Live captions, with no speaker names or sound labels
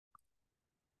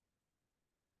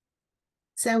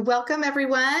So welcome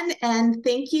everyone, and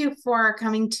thank you for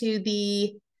coming to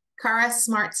the CARA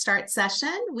Smart Start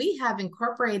session. We have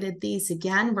incorporated these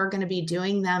again. We're going to be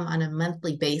doing them on a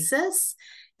monthly basis.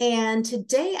 And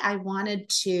today I wanted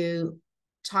to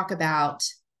talk about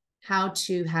how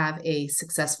to have a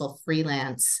successful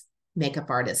freelance makeup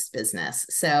artist business.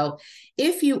 So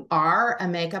if you are a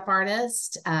makeup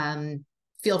artist,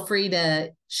 feel free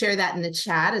to share that in the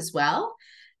chat as well.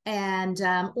 And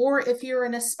or if you're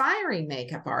an aspiring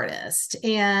makeup artist,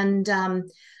 and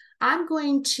I'm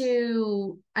going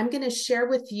to share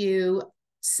with you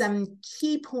some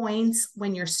key points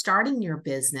when you're starting your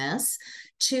business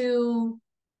to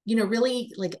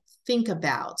really like think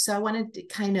about. So I wanted to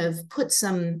kind of put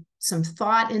some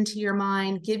thought into your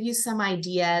mind, give you some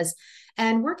ideas,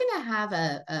 and we're going to have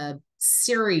a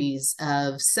series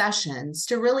of sessions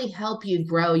to really help you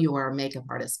grow your makeup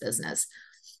artist business.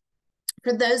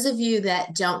 For those of you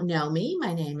that don't know me,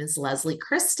 my name is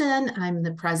Christin. I'm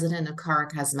the president of CARA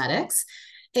Cosmetics,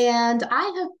 and I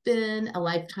have been a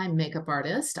lifetime makeup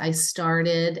artist. I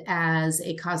started as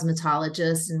a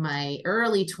cosmetologist in my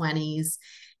early 20s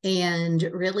and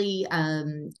really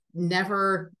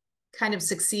never kind of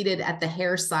succeeded at the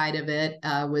hair side of it.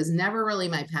 Was never really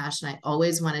my passion. I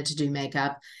always wanted to do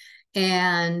makeup,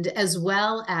 and as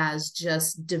well as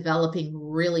just developing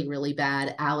really, really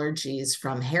bad allergies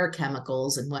from hair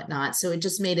chemicals and whatnot. So it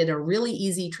just made it a really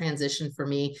easy transition for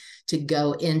me to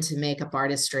go into makeup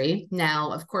artistry.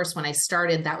 Now, of course, when I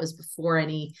started, that was before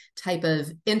any type of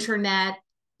internet,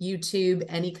 YouTube,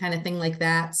 any kind of thing like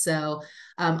that. So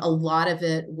a lot of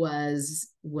it was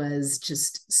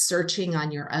just searching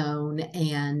on your own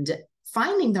and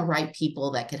finding the right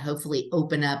people that could hopefully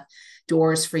open up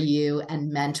doors for you and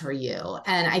mentor you.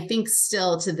 And I think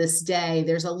still to this day,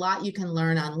 there's a lot you can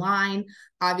learn online.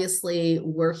 Obviously,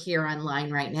 we're here online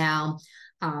right now.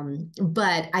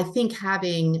 But I think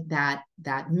having that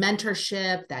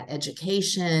mentorship, that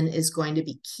education is going to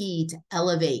be key to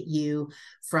elevate you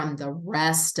from the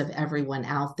rest of everyone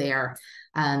out there.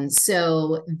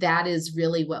 So that is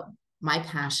really what my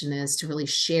passion is, to really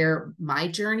share my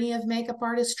journey of makeup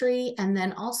artistry, and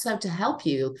then also to help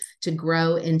you to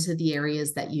grow into the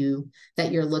areas that you're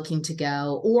looking to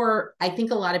go. Or I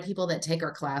think a lot of people that take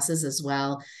our classes as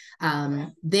well,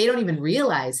 they don't even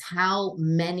realize how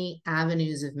many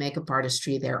avenues of makeup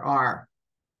artistry there are.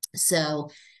 So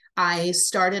I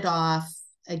started off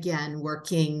again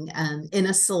working in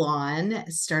a salon,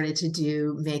 started to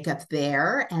do makeup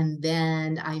there, and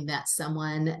then I met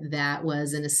someone that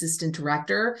was an assistant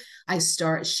director.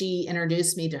 She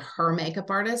introduced me to her makeup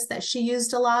artist that she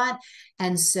used a lot,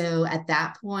 and so at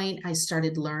that point I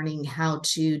started learning how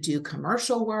to do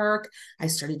commercial work. I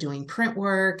started doing print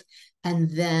work, and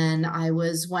then I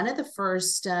was one of the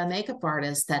first makeup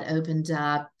artists that opened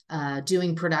up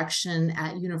doing production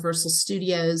at Universal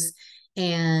Studios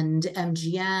and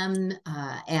MGM,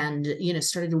 and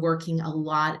started working a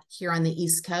lot here on the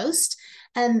East Coast.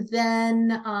 And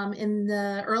then in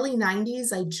the early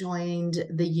 90s, I joined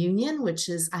the union, which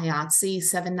is IATSE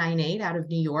 798 out of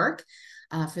New York.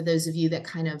 For those of you that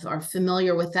kind of are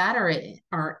familiar with that or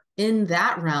are in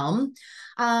that realm,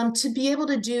 to be able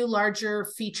to do larger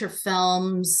feature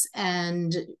films.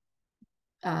 And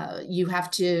you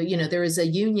have to, there is a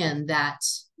union that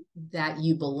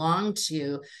you belong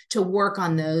to work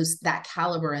on that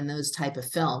caliber and those type of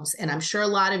films. And I'm sure a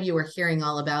lot of you are hearing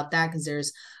all about that because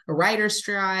there's a writer's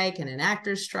strike and an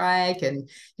actor's strike and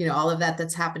all of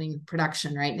that's happening in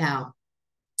production right now.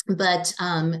 But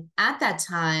at that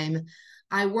time,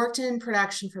 I worked in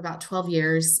production for about 12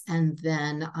 years, and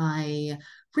then I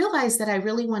realized that I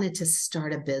really wanted to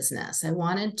start a business. I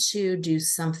wanted to do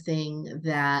something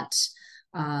that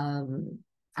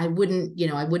I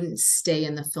wouldn't stay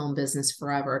in the film business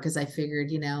forever, because I figured,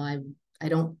 I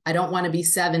don't want to be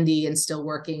 70 and still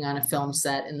working on a film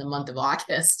set in the month of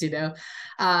August,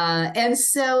 and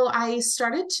so I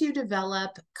started to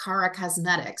develop CARA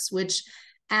Cosmetics, which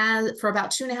for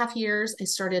about 2.5 years, I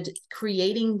started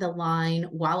creating the line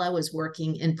while I was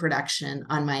working in production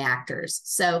on my actors.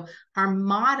 So our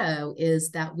motto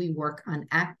is that we work on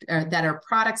that our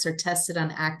products are tested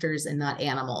on actors and not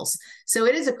animals. So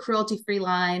it is a cruelty-free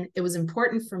line. It was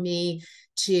important for me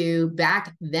to,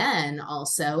 back then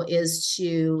also, is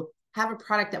to have a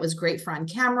product that was great for on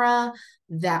camera,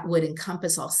 that would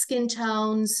encompass all skin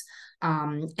tones,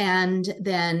 and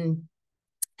then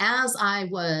as I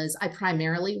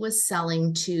primarily was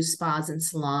selling to spas and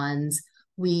salons.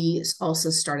 We also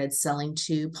started selling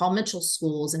to Paul Mitchell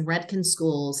schools and Redken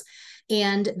schools.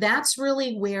 And that's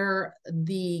really where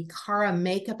the CARA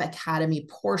Makeup Academy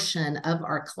portion of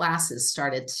our classes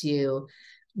started to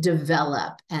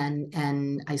develop,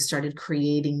 and I started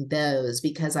creating those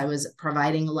because I was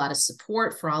providing a lot of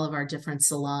support for all of our different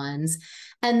salons.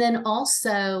 And then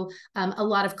also a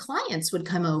lot of clients would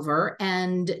come over,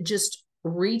 and just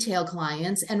retail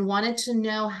clients, and wanted to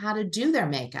know how to do their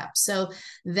makeup. So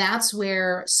that's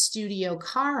where Studio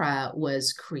CARA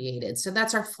was created. So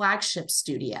that's our flagship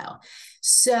studio.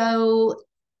 So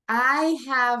I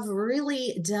have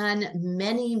really done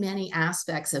many, many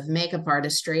aspects of makeup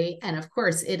artistry. And of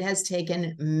course, it has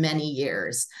taken many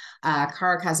years.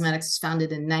 CARA Cosmetics was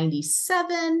founded in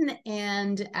 '97.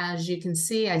 And as you can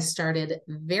see, I started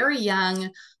very young,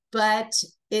 but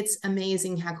it's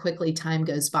amazing how quickly time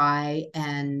goes by.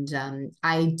 And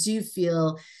I do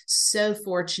feel so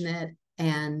fortunate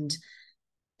and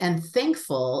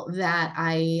thankful that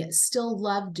I still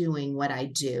love doing what I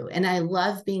do. And I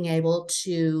love being able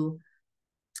to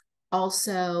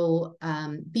also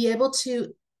be able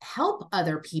to help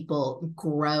other people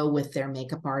grow with their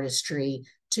makeup artistry,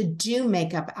 to do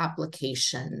makeup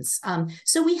applications.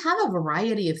 So we have a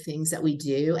variety of things that we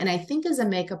do. And I think as a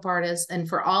makeup artist, and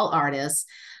for all artists,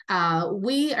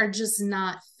 we are just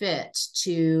not fit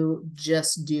to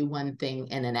just do one thing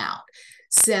in and out.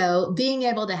 So being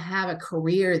able to have a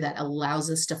career that allows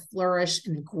us to flourish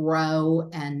and grow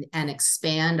and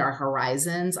expand our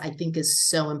horizons, I think is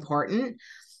so important.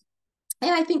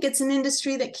 And I think it's an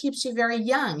industry that keeps you very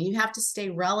young. You have to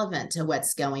stay relevant to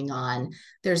what's going on.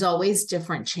 There's always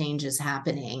different changes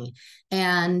happening.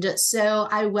 And so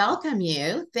I welcome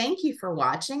you. Thank you for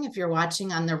watching. If you're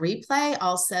watching on the replay,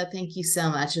 also thank you so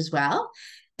much as well.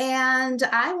 And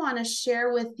I want to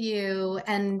share with you,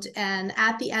 and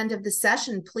at the end of the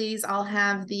session, please, I'll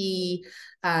have the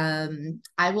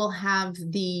I will have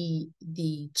the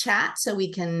chat so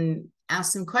we can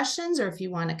ask some questions, or if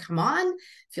you want to come on,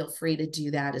 feel free to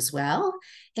do that as well.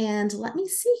 And let me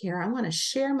see here. I want to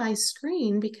share my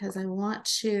screen because I want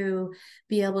to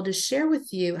be able to share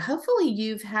with you. Hopefully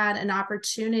you've had an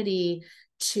opportunity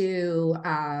to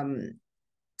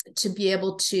be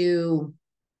able to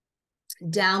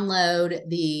download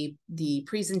the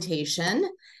presentation.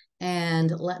 And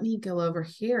let me go over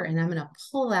here, and I'm going to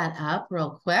pull that up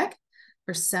real quick.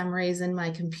 For some reason,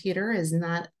 my computer is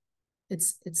not,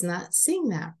 it's not seeing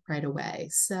that right away.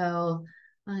 So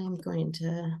I'm going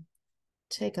to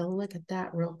take a look at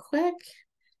that real quick.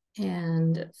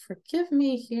 And forgive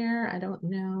me here. I don't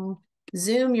know.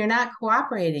 Zoom, you're not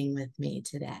cooperating with me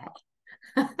today.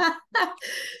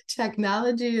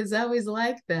 Technology is always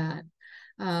like that.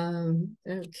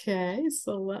 Okay,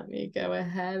 so let me go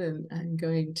ahead, and I'm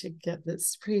going to get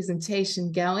this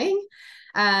presentation going.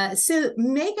 So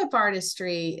makeup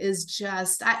artistry is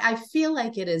just, I feel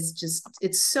like it is just,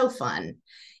 it's so fun.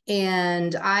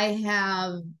 And I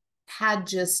have had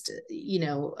just, you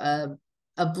know,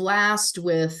 a blast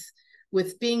with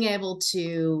being able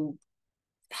to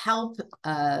help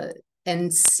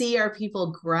and see our people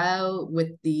grow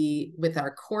with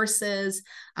our courses.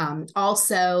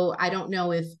 Also, I don't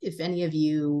know if any of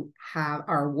you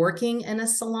are working in a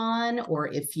salon, or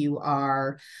if you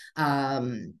are,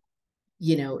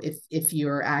 you know, if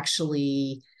you're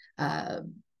actually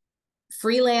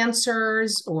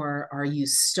freelancers, or are you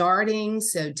starting?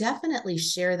 So definitely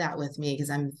share that with me,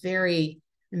 because I'm very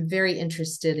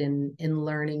interested in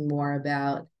learning more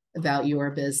about your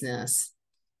business.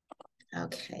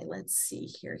 Okay, let's see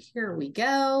here. Here we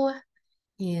go.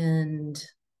 And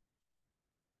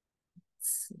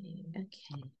let's see.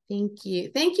 Okay, thank you.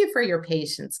 Thank you for your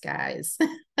patience, guys.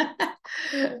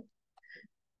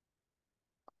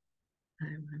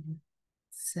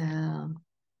 So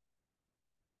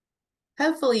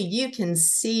hopefully you can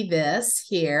see this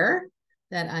here,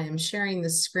 that I am sharing the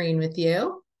screen with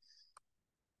you.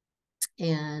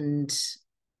 And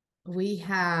we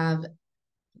have,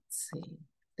 let's see.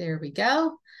 There we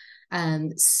go.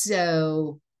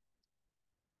 So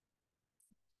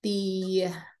the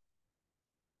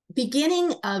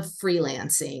beginning of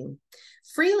freelancing.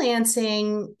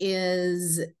 Freelancing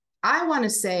is, I want to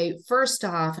say, first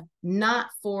off, not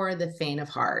for the faint of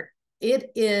heart.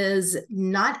 It is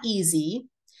not easy.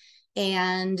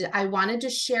 And I wanted to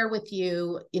share with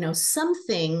you, you know, some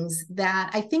things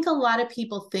that I think a lot of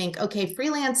people think, okay,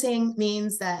 freelancing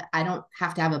means that I don't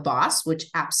have to have a boss, which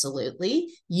absolutely,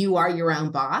 you are your own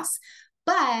boss.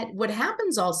 But what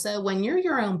happens also when you're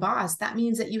your own boss, that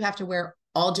means that you have to wear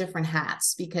all different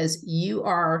hats, because you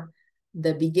are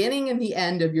the beginning and the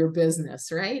end of your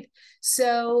business, right?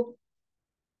 So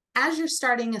as you're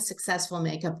starting a successful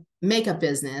makeup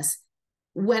business,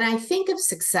 when I think of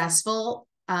successful,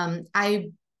 I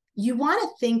you want to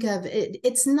think of it,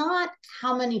 it's not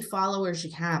how many followers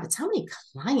you have, it's how many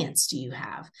clients do you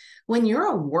have. When you're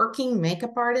a working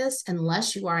makeup artist,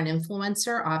 unless you are an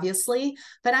influencer, obviously,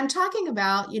 but I'm talking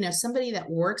about, somebody that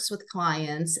works with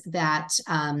clients that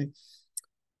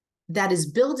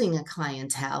is building a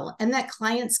clientele, and that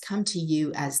clients come to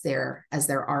you as their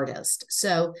artist.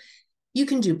 So you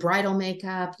can do bridal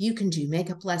makeup, you can do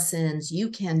makeup lessons, you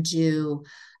can do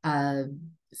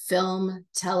film,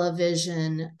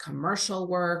 television, commercial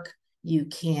work. You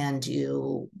can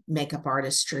do makeup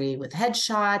artistry with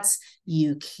headshots.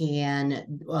 You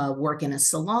can work in a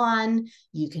salon.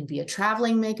 You can be a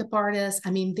traveling makeup artist.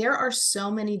 I mean, there are so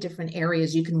many different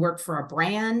areas. You can work for a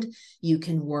brand. You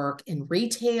can work in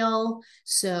retail.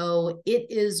 So it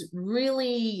is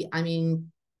really, I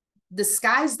mean, the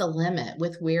sky's the limit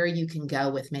with where you can go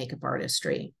with makeup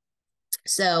artistry.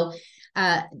 So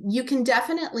you can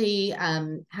definitely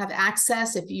have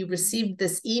access if you received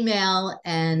this email,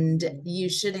 and you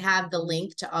should have the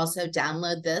link to also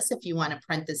download this if you want to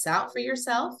print this out for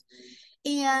yourself.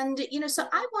 And, so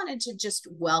I wanted to just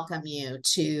welcome you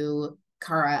to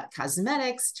CARA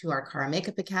Cosmetics, to our CARA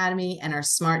Makeup Academy, and our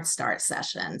Smart Start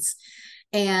sessions.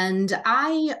 And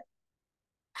I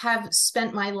have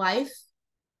spent my life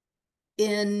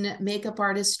in makeup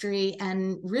artistry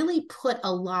and really put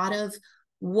a lot of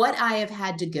what I have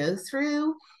had to go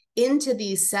through into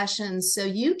these sessions, so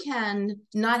you can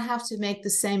not have to make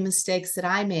the same mistakes that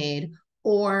I made,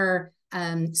 or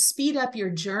speed up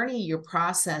your journey, your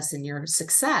process, and your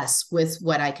success with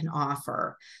what I can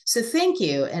offer. So thank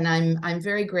you, and I'm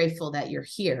very grateful that you're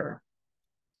here.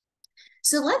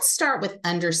 So let's start with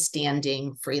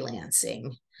understanding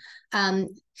freelancing.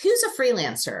 Who's a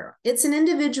freelancer? It's an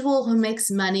individual who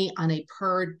makes money on a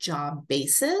per job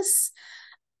basis.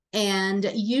 And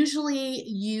usually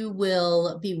you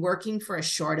will be working for a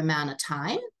short amount of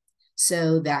time.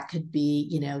 So that could be,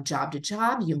 job to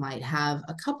job. You might have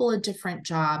a couple of different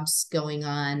jobs going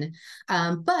on.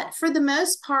 But for the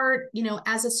most part,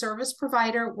 as a service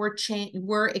provider,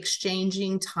 we're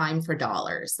exchanging time for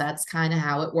dollars. That's kind of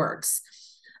how it works.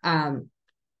 And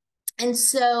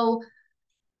so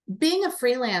being a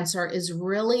freelancer is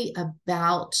really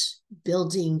about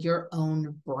building your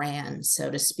own brand,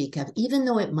 so to speak of, even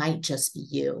though it might just be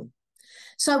you.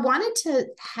 So I wanted to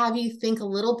have you think a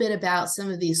little bit about some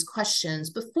of these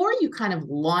questions before you kind of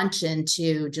launch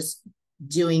into just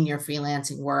doing your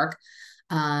freelancing work.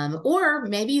 Or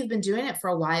maybe you've been doing it for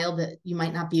a while, but you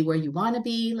might not be where you want to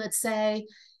be, let's say.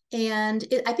 And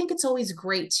I think it's always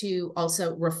great to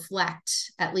also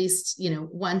reflect, at least,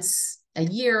 once a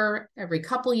year, every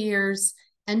couple years,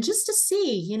 and just to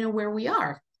see, where we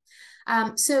are.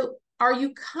 So are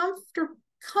you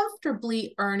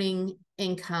comfortably earning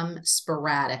income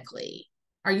sporadically?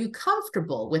 Are you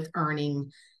comfortable with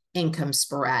earning income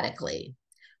sporadically?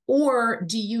 Or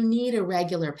do you need a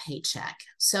regular paycheck?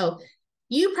 So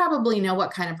you probably know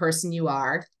what kind of person you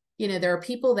are. There are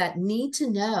people that need to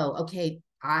know, okay,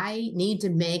 I need to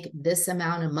make this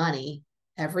amount of money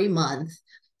every month.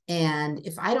 And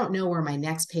if I don't know where my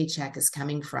next paycheck is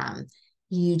coming from,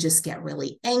 you just get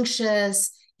really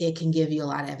anxious. It can give you a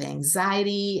lot of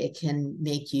anxiety. It can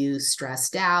make you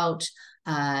stressed out.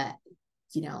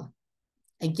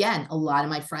 Again, a lot of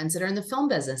my friends that are in the film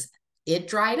business, it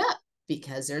dried up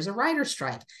because there's a writer's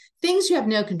strike. Things you have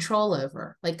no control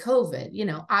over, like COVID,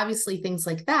 obviously things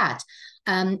like that.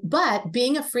 But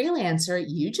being a freelancer,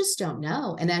 you just don't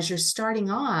know. And as you're starting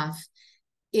off,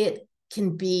 it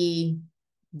can be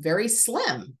very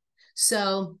slim.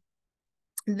 So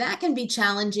that can be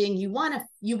challenging. You want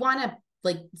to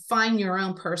like find your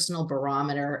own personal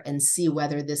barometer and see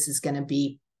whether this is going to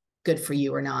be good for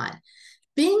you or not.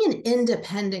 Being an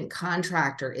independent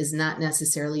contractor is not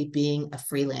necessarily being a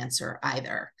freelancer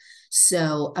either.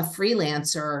 So a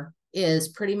freelancer is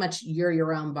pretty much you're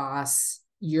your own boss.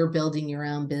 You're building your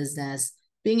own business.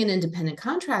 Being an independent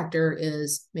contractor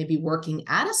is maybe working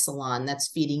at a salon that's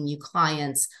feeding you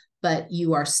clients, but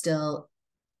you are still,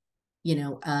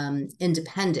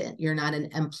 independent. You're not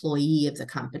an employee of the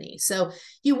company. So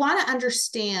you want to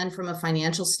understand from a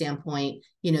financial standpoint,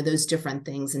 those different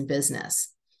things in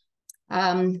business.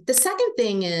 The second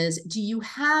thing is, do you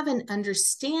have an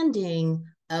understanding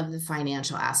of the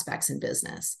financial aspects in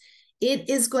business? It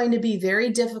is going to be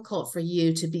very difficult for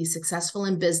you to be successful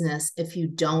in business if you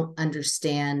don't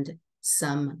understand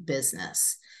some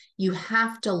business. You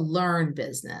have to learn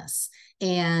business.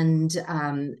 And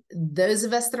those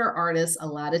of us that are artists, a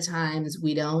lot of times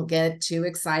we don't get too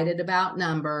excited about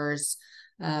numbers.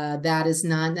 That is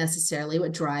not necessarily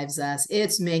what drives us.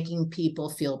 It's making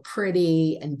people feel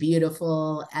pretty and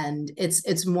beautiful. And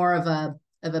it's more of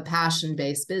a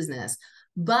passion-based business.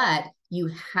 but you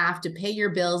have to pay your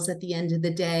bills at the end of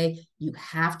the day. You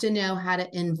have to know how to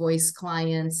invoice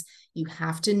clients. You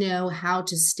have to know how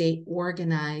to stay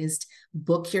organized,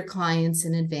 book your clients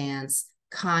in advance,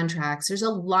 contracts. There's a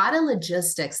lot of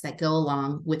logistics that go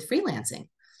along with freelancing.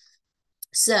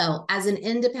 So as an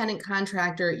independent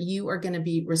contractor, you are going to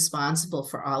be responsible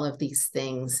for all of these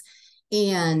things.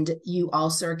 And you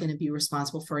also are going to be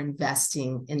responsible for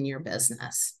investing in your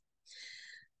business.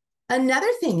 Another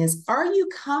thing is, are you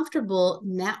comfortable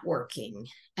networking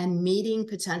and meeting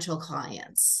potential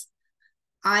clients?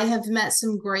 I have met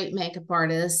some great makeup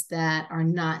artists that are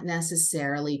not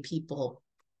necessarily people,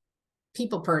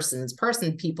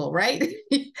 right?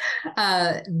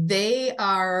 They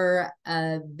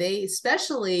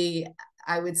especially,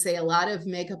 I would say a lot of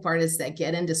makeup artists that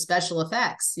get into special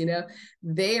effects,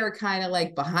 they are kind of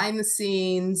like behind the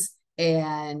scenes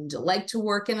and like to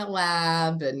work in a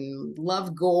lab and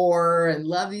love gore and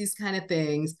love these kind of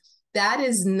things. That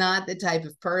is not the type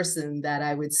of person that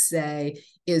I would say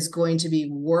is going to be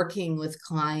working with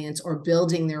clients or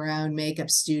building their own makeup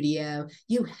studio.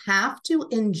 You have to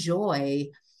enjoy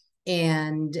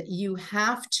and you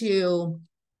have to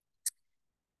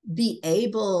be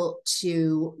able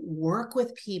to work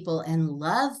with people and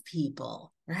love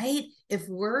people, right? If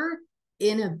we're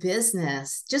in a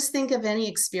business, just think of any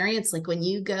experience, like when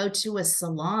you go to a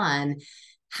salon,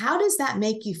 how does that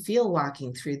make you feel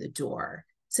walking through the door?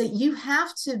 So you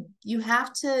have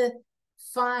to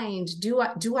find, do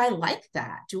I like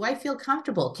that? Do I feel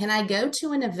comfortable? Can I go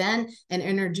to an event and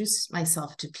introduce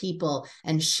myself to people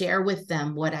and share with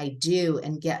them what I do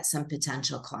and get some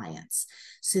potential clients?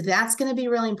 So that's going to be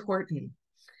really important.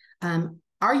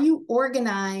 Are you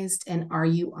organized and are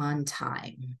you on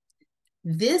time?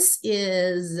 This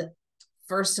is,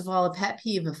 first of all, a pet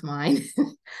peeve of mine,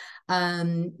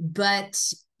 but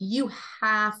you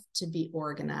have to be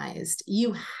organized.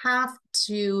 You have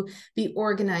to be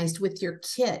organized with your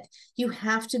kit. You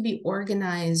have to be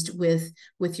organized with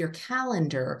your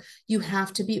calendar. You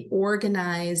have to be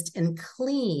organized and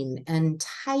clean and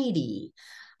tidy.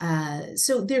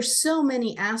 So there's so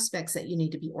many aspects that you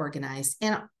need to be organized.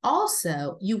 And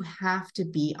also you have to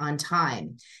be on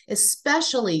time,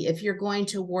 especially if you're going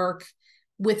to work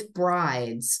with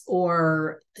brides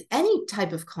or any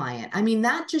type of client. I mean,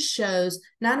 that just shows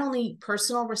not only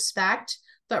personal respect,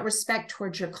 but respect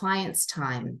towards your client's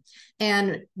time.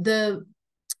 And the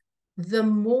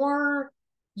more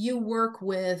you work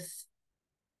with,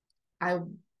 I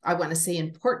want to say,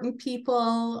 important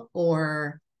people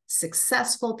or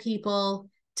successful people,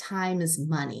 time is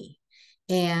money.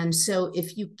 And so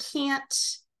if you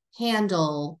can't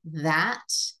handle that,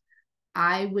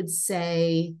 I would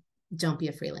say don't be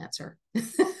a freelancer.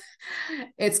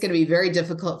 It's going to be very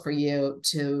difficult for you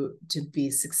to be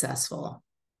successful.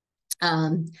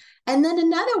 And then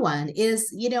another one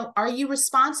is, are you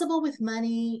responsible with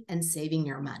money and saving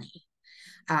your money?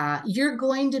 You're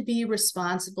going to be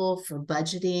responsible for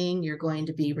budgeting. You're going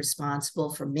to be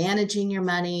responsible for managing your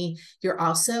money. You're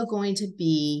also going to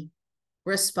be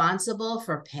responsible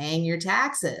for paying your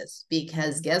taxes,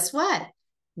 because guess what?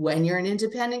 When you're an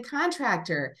independent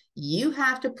contractor, you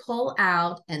have to pull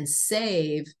out and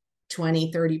save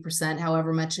 20, 30%,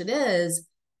 however much it is,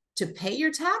 to pay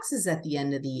your taxes at the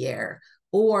end of the year.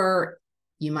 Or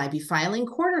you might be filing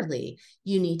quarterly.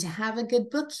 You need to have a good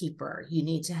bookkeeper. You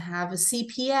need to have a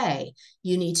CPA.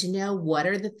 You need to know what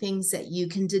are the things that you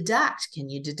can deduct. Can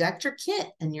you deduct your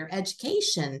kit and your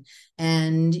education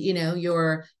and,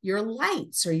 your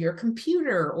lights or your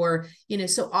computer or,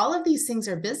 so all of these things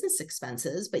are business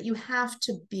expenses, but you have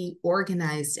to be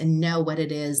organized and know what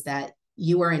it is that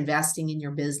you are investing in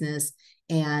your business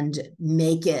and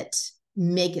make it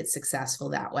successful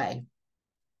that way.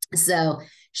 So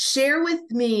share with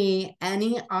me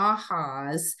any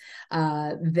ahas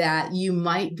that you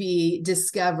might be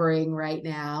discovering right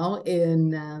now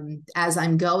in as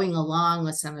I'm going along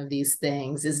with some of these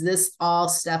things. Is this all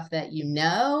stuff that you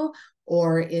know,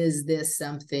 or is this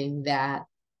something that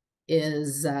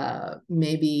is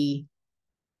maybe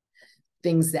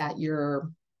things that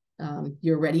you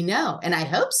already know? And I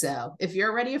hope so. If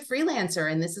you're already a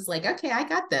freelancer and this is like, okay, I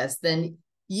got this, then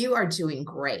you are doing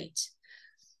great.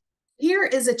 Here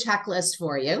is a checklist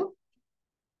for you.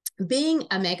 Being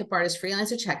a makeup artist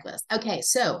freelancer checklist. Okay,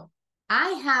 so I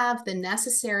have the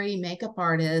necessary makeup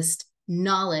artist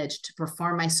knowledge to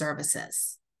perform my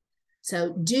services.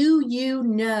 So do you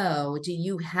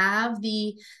have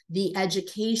the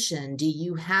education? Do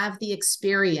you have the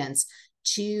experience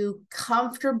to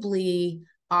comfortably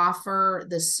offer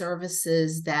the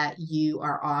services that you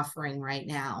are offering right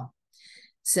now?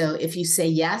 So if you say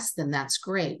yes, then that's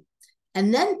great.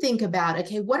 And then think about,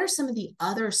 okay, what are some of the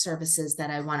other services that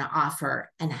I want to offer?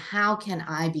 And how can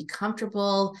I be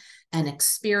comfortable and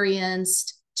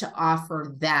experienced to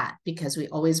offer that? Because we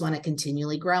always want to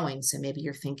continually growing. So maybe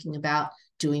you're thinking about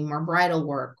doing more bridal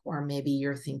work, or maybe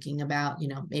you're thinking about,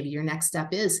 maybe your next step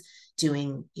is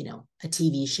doing, a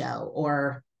TV show,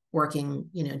 or working,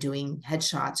 doing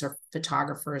headshots or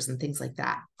photographers and things like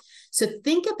that. So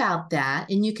think about that,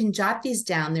 and you can jot these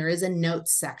down. There is a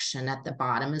notes section at the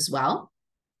bottom as well.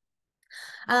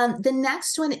 The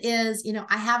next one is,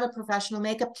 I have a professional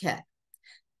makeup kit.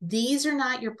 These are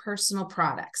not your personal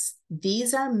products.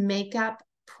 These are makeup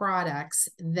products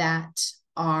that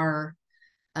are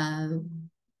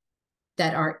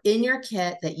in your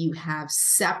kit, that you have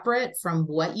separate from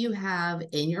what you have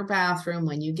in your bathroom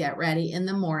when you get ready in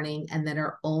the morning, and that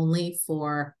are only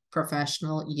for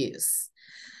professional use.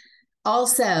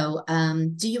 Also,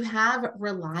 do you have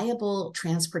reliable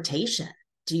transportation?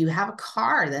 Do you have a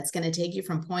car that's going to take you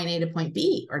from point A to point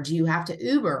B? Or do you have to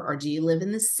Uber? Or do you live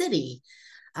in the city?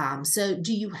 So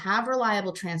do you have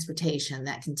reliable transportation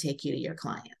that can take you to your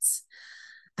clients?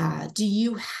 Do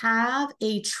you have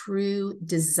a true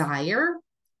desire,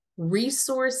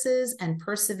 resources, and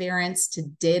perseverance to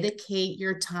dedicate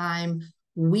your time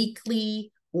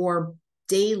weekly or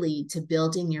daily to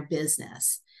building your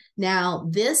business? Now,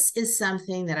 this is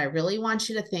something that I really want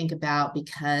you to think about,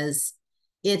 because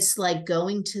it's like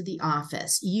going to the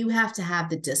office. You have to have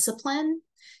the discipline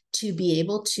to be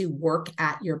able to work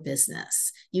at your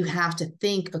business. You have to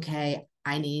think, okay,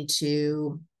 I need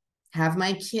to have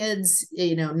my kids,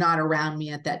 not around me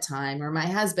at that time, or my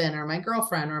husband or my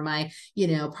girlfriend or my,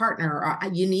 partner.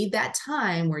 You need that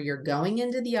time where you're going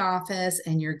into the office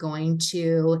and you're going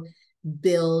to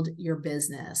build your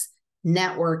business,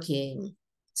 networking,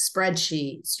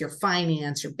 spreadsheets, your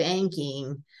finance, your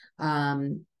banking,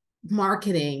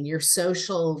 marketing, your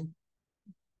social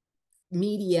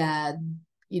media,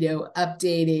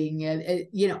 updating,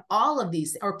 and all of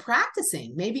these, or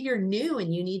practicing. Maybe you're new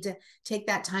and you need to take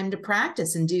that time to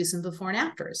practice and do some before and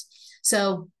afters.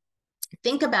 So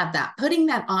think about that, putting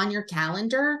that on your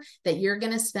calendar, that you're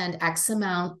going to spend X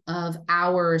amount of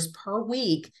hours per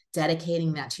week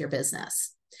dedicating that to your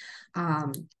business.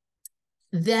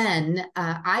 Then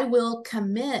I will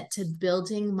commit to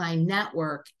building my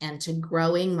network and to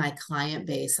growing my client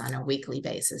base on a weekly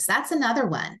basis. That's another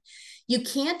one. You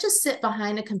can't just sit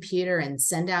behind a computer and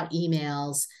send out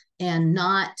emails and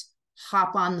not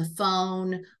hop on the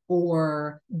phone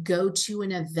or go to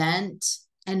an event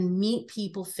and meet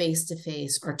people face to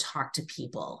face or talk to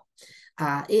people.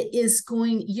 It's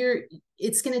going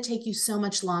to take you so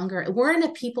much longer. We're in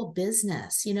a people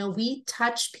business. We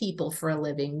touch people for a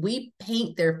living. We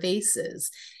paint their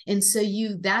faces. And so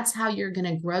that's how you're going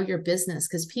to grow your business,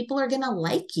 because people are going to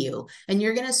like you, and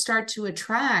you're going to start to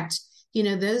attract,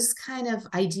 those kind of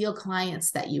ideal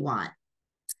clients that you want.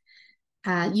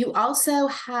 You also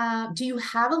do you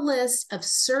have a list of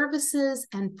services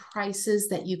and prices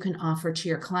that you can offer to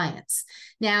your clients?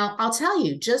 Now, I'll tell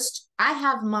you, I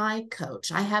have my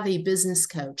coach. I have a business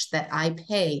coach that I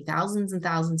pay thousands and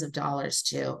thousands of dollars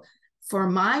to for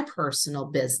my personal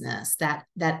business that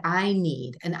I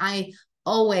need. And I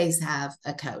always have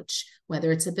a coach,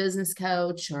 whether it's a business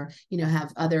coach or,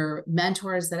 have other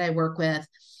mentors that I work with.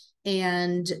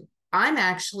 And I'm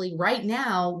actually, right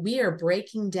now, we are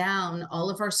breaking down all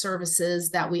of our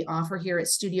services that we offer here at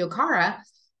Studio CARA,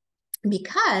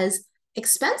 because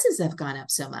expenses have gone up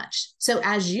so much. So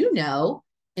as you know,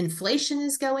 inflation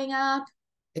is going up,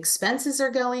 expenses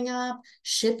are going up,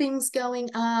 shipping's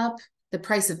going up, the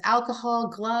price of alcohol,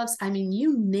 gloves,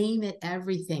 you name it,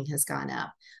 everything has gone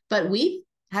up. But we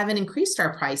haven't increased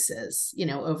our prices,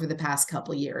 over the past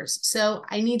couple of years. So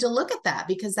I need to look at that,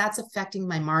 because that's affecting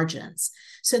my margins.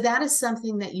 So that is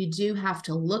something that you do have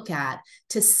to look at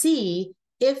to see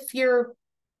if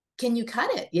can you cut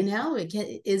it?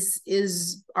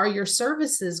 Are your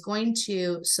services going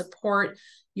to support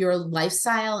your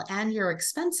lifestyle and your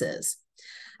expenses?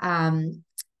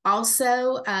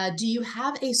 Also, do you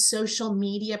have a social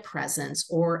media presence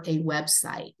or a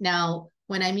website? Now,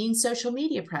 when I mean social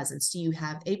media presence, do you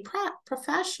have a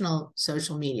professional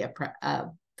social media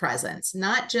presence,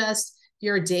 not just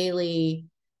your daily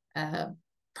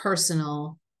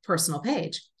personal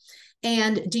page?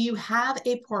 And do you have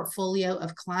a portfolio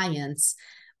of clients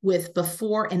with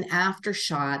before and after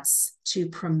shots to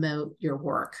promote your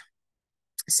work?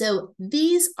 So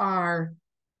these are,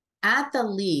 at the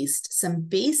least, some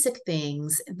basic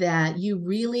things that you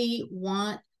really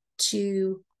want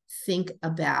to think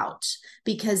about,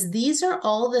 because these are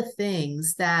all the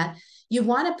things that you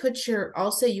want to put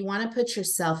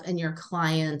yourself in your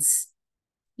clients'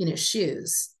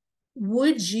 shoes.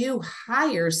 would you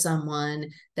hire someone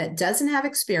that doesn't have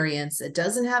experience, that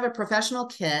doesn't have a professional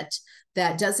kit,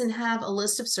 that doesn't have a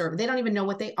list of services? They don't even know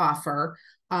what they offer.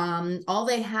 All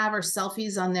they have are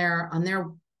selfies on their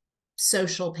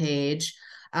social page.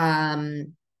 They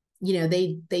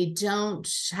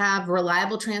don't have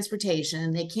reliable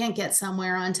transportation. They can't get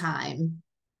somewhere on time.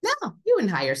 No, you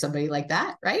wouldn't hire somebody like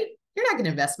that, right? You're not going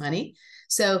to invest money.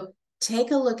 So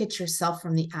take a look at yourself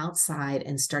from the outside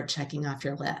and start checking off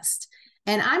your list.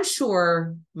 And I'm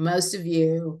sure most of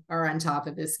you are on top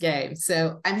of this game.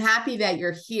 So I'm happy that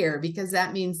you're here, because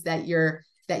that means that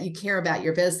you care about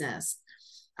your business.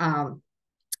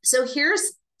 So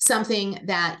here's something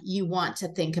that you want to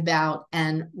think about.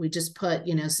 And we just put,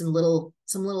 some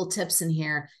little tips in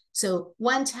here. So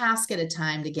one task at a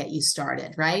time to get you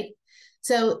started, right?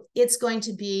 So it's going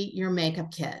to be your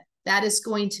makeup kit. That is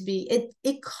going to be,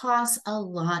 it costs a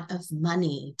lot of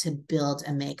money to build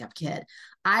a makeup kit.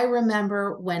 I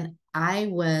remember when I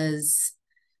was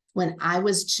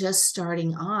just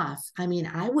starting off, I mean,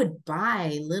 I would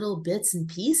buy little bits and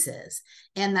pieces,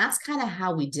 and that's kind of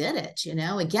how we did it.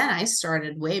 Again, I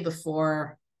started way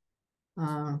before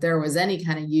there was any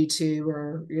kind of YouTube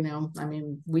or, I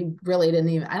mean, we really didn't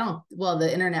even, the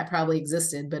internet probably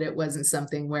existed, but it wasn't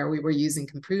something where we were using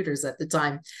computers at the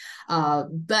time.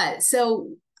 But so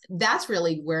that's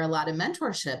really where a lot of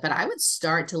mentorship, but I would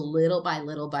start to little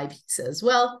by pieces.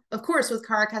 Well, of course, with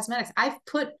CARA Cosmetics, I've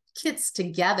put kits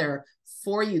together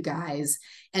for you guys.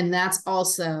 And that's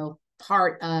also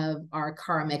part of our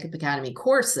CARA Makeup Academy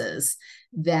courses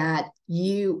that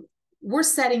we're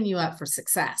setting you up for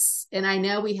success. And I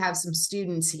know we have some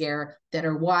students here that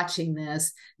are watching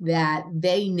this that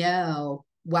they know,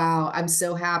 wow, I'm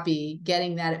so happy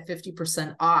getting that at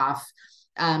 50% off.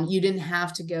 You didn't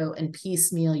have to go and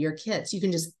piecemeal your kits. You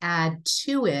can just add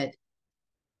to it,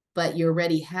 but you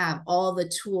already have all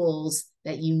the tools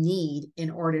that you need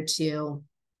in order to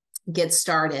get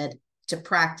started, to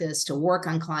practice, to work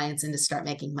on clients, and to start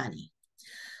making money.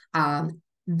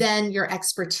 Then your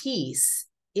expertise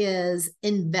is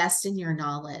invest in your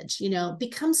knowledge,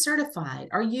 become certified.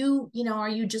 Are you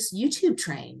just YouTube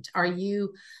trained?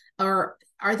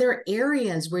 Are there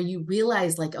areas where you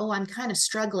realize like, oh, I'm kind of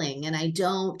struggling and I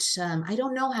don't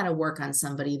know how to work on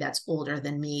somebody that's older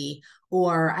than me,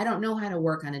 or I don't know how to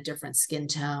work on a different skin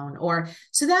tone,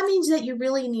 so that means that you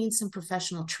really need some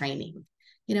professional training.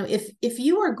 If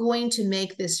you are going to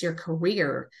make this your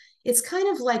career, it's kind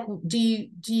of like, do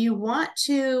you want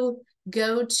to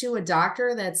go to a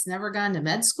doctor that's never gone to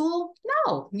med school?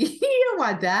 No, you don't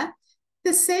want that.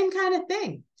 The same kind of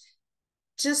thing.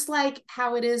 Just like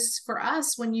how it is for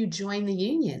us when you join the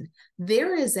union,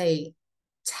 there is a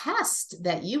test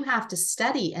that you have to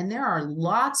study, and there are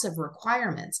lots of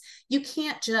requirements. You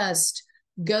can't just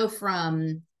go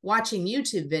from watching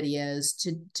YouTube videos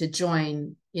to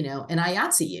join, an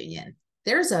IATSE union.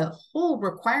 There's a whole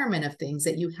requirement of things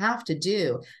that you have to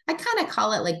do. I kind of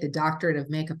call it like the doctorate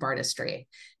of makeup artistry,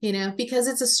 because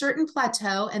it's a certain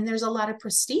plateau and there's a lot of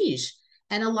prestige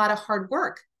and a lot of hard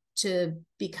work to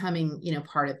becoming,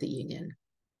 part of the union.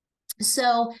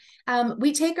 So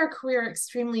we take our career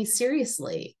extremely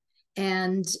seriously.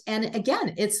 And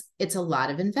again, it's a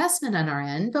lot of investment on our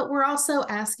end, but we're also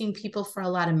asking people for a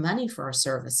lot of money for our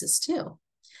services too.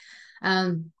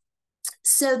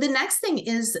 So the next thing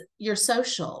is your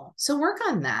social. So work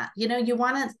on that. You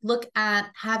want to look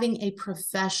at having a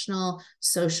professional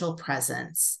social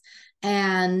presence,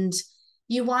 and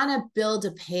you want to build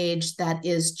a page that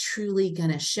is truly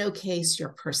going to showcase your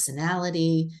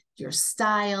personality, your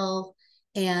style,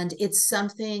 and it's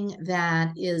something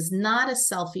that is not a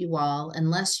selfie wall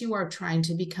unless you are trying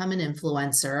to become an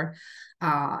influencer.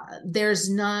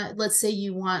 Let's say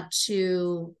you want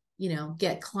to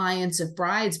get clients of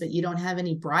brides, but you don't have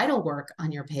any bridal work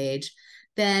on your page,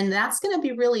 then that's going to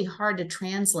be really hard to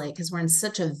translate because we're in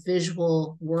such a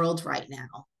visual world right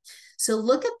now. So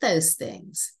look at those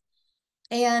things.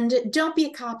 And don't be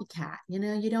a copycat.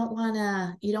 You don't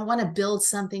want to build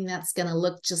something that's going to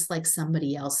look just like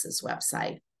somebody else's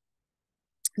website.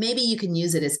 Maybe you can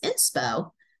use it as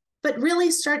inspo, but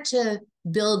really start to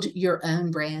build your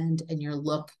own brand and your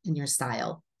look and your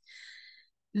style.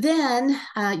 Then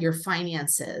your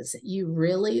finances. You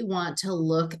really want to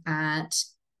look at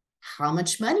how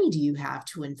much money do you have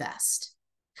to invest?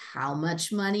 How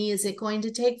much money is it going to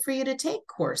take for you to take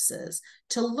courses,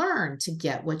 to learn, to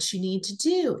get what you need to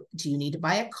do? Do you need to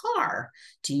buy a car?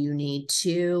 Do you need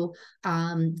to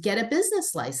get a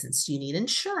business license? Do you need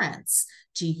insurance?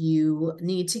 Do you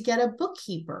need to get a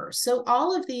bookkeeper? So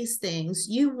all of these things,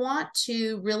 you want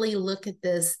to really look at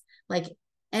this like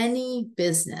any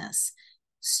business.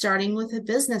 starting with a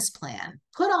business plan.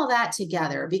 Put all that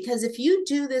together, because if you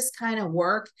do this kind of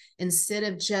work instead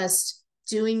of just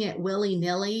doing it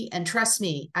willy-nilly, and trust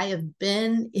me, I have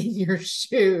been in your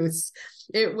shoes.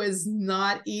 It was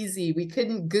not easy. We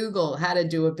couldn't Google how to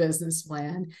do a business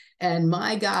plan. And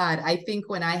my God, I think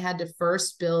when I had to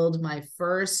first build my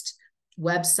first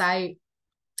website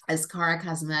as CARA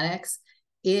Cosmetics,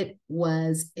 it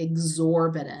was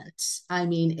exorbitant. I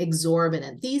mean,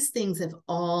 exorbitant. These things have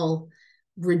all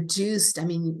reduced. I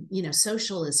mean,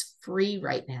 social is free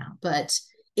right now, but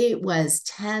it was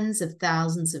tens of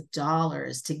thousands of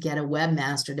dollars to get a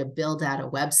webmaster to build out a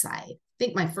website. I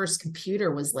think my first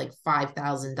computer was like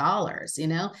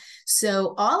 $5,000,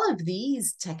 So all of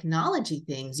these technology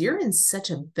things, you're in such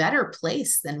a better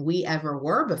place than we ever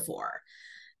were before.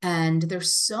 And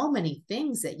there's so many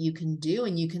things that you can do,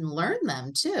 and you can learn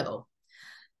them too.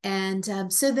 And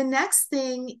so the next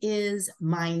thing is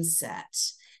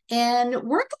mindset. And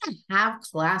we're going to have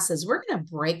classes. We're going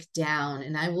to break down,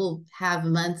 and I will have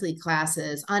monthly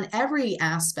classes on every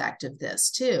aspect of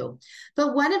this too.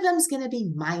 But one of them is going to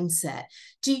be mindset.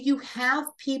 Do you have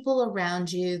people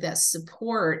around you that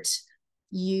support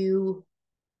you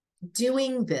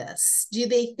doing this? Do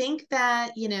they think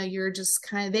that, you're just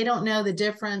they don't know the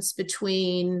difference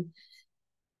between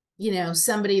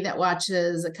somebody that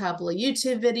watches a couple of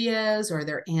YouTube videos or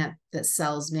their aunt that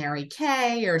sells Mary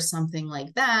Kay or something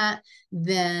like that,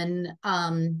 than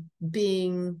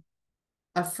being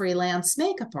a freelance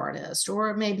makeup artist,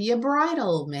 or maybe a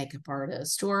bridal makeup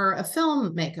artist, or a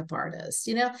film makeup artist,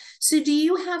 So do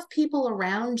you have people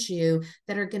around you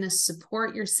that are going to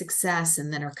support your success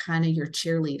and that are kind of your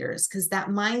cheerleaders? Because that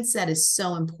mindset is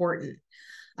so important.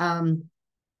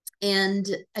 And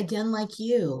again, like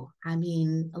you, I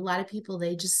mean, a lot of people,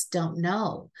 they just don't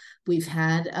know. We've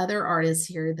had other artists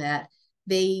here that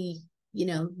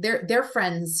their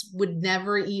friends would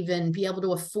never even be able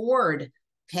to afford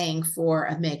paying for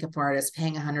a makeup artist,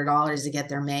 paying $100 to get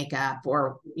their makeup,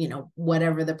 or,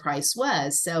 whatever the price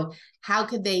was. So how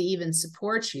could they even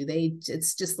support you?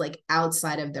 It's just like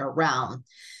outside of their realm.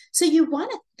 So you want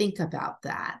to think about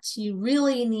that. You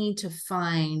really need to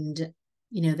find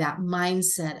that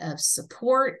mindset of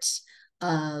support,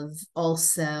 of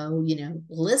also,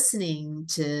 listening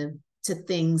to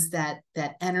things that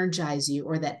energize you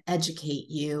or that educate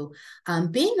you,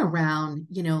 being around,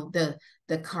 the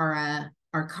CARA,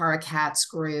 our CARA Cats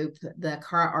group, the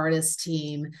CARA Artist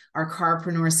team, our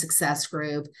CARApreneur Success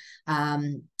group,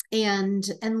 and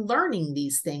learning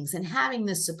these things and having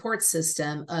the support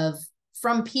system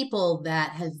from people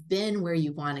that have been where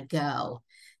you want to go.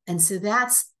 And so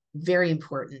that's very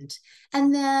important.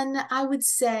 And then I would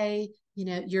say,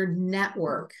 your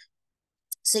network.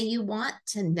 So you want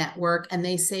to network, and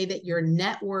they say that your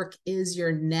network is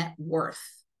your net worth.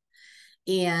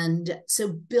 And so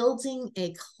building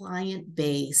a client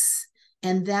base,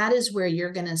 and that is where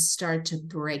you're going to start to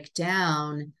break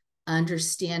down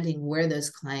understanding where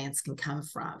those clients can come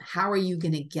from. How are you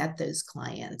going to get those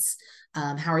clients?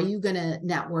 How are you going to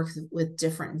network with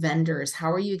different vendors?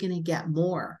 How are you going to get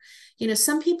more?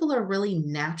 Some people are really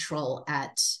natural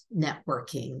at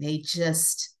networking.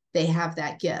 They have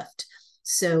that gift.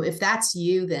 So if that's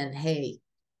you, then hey,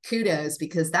 kudos,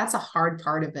 because that's a hard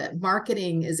part of it.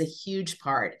 Marketing is a huge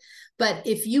part. But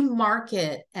if you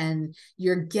market and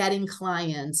you're getting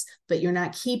clients, but you're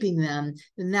not keeping them,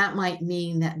 then that might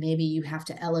mean that maybe you have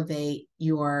to elevate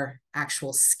your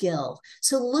actual skill.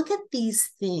 So look at these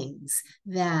things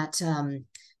that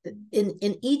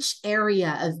in each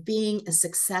area of being a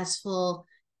successful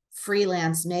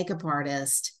freelance makeup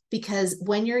artist, because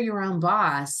when you're your own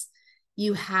boss,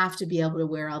 you have to be able to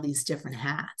wear all these different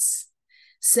hats.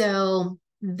 So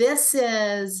this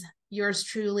is yours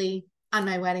truly on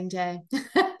my wedding day.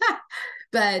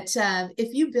 But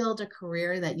if you build a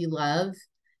career that you love,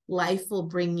 life will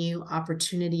bring you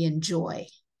opportunity and joy.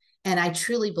 And I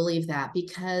truly believe that,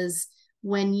 because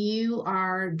when you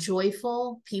are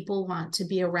joyful, people want to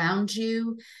be around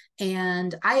you.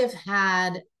 And I have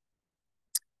had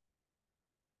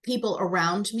people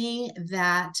around me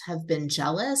that have been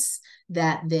jealous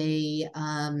that they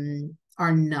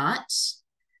are not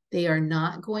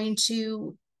going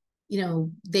to,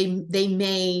 they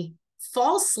may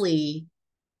falsely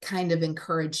kind of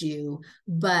encourage you,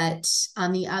 but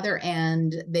on the other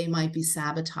end, they might be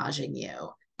sabotaging you.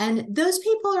 And those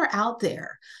people are out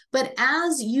there. But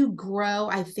as you grow,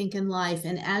 I think, in life,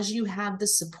 and as you have the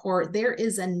support, there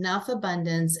is enough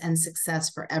abundance and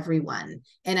success for everyone.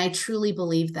 And I truly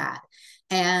believe that.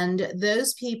 And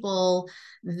those people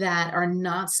that are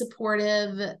not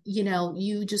supportive,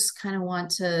 you just kind of want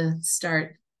to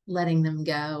start letting them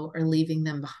go or leaving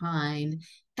them behind,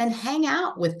 and hang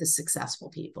out with the successful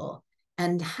people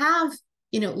and have,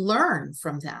 learn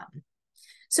from them.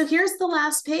 So here's the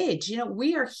last page.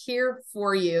 We are here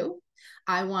for you.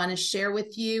 I want to share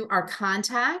with you our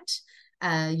contact.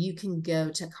 You can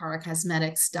go to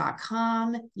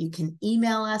caracosmetics.com. You can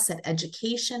email us at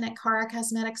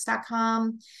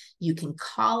education@caracosmetics.com. You can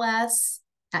call us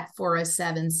at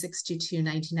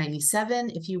 407-622-1997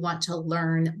 if you want to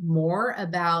learn more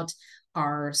about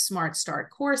our Smart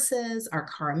Start courses, our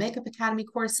CARA Makeup Academy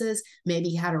courses,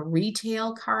 maybe how to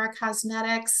retail CARA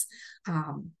Cosmetics,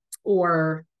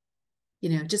 or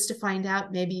just to find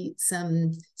out maybe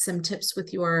some tips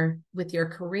with your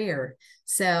career.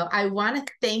 So I want to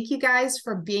thank you guys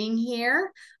for being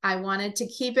here. I wanted to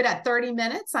keep it at 30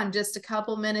 minutes. I'm just a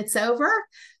couple minutes over,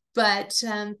 but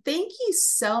thank you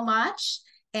so much.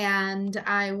 And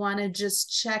I want to just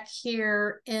check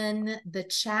here in the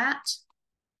chat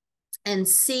and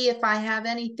see if I have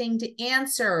anything to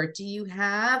answer. Do you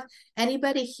have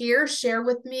anybody here? Share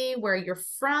with me where you're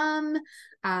from.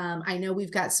 I know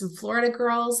we've got some Florida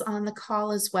girls on the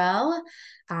call as well,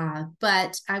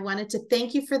 but I wanted to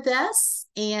thank you for this,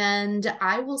 and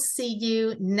I will see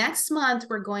you next month.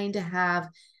 We're going to have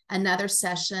another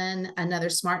session, another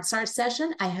Smart Start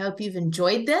session. I hope you've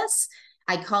enjoyed this.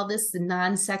 I call this the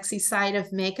non-sexy side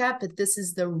of makeup, but this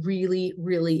is the really,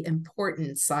 really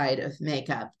important side of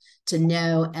makeup to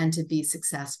know and to be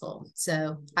successful.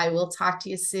 So I will talk to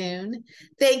you soon.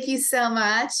 Thank you so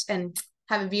much, and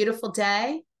have a beautiful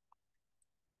day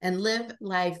and live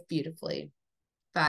life beautifully.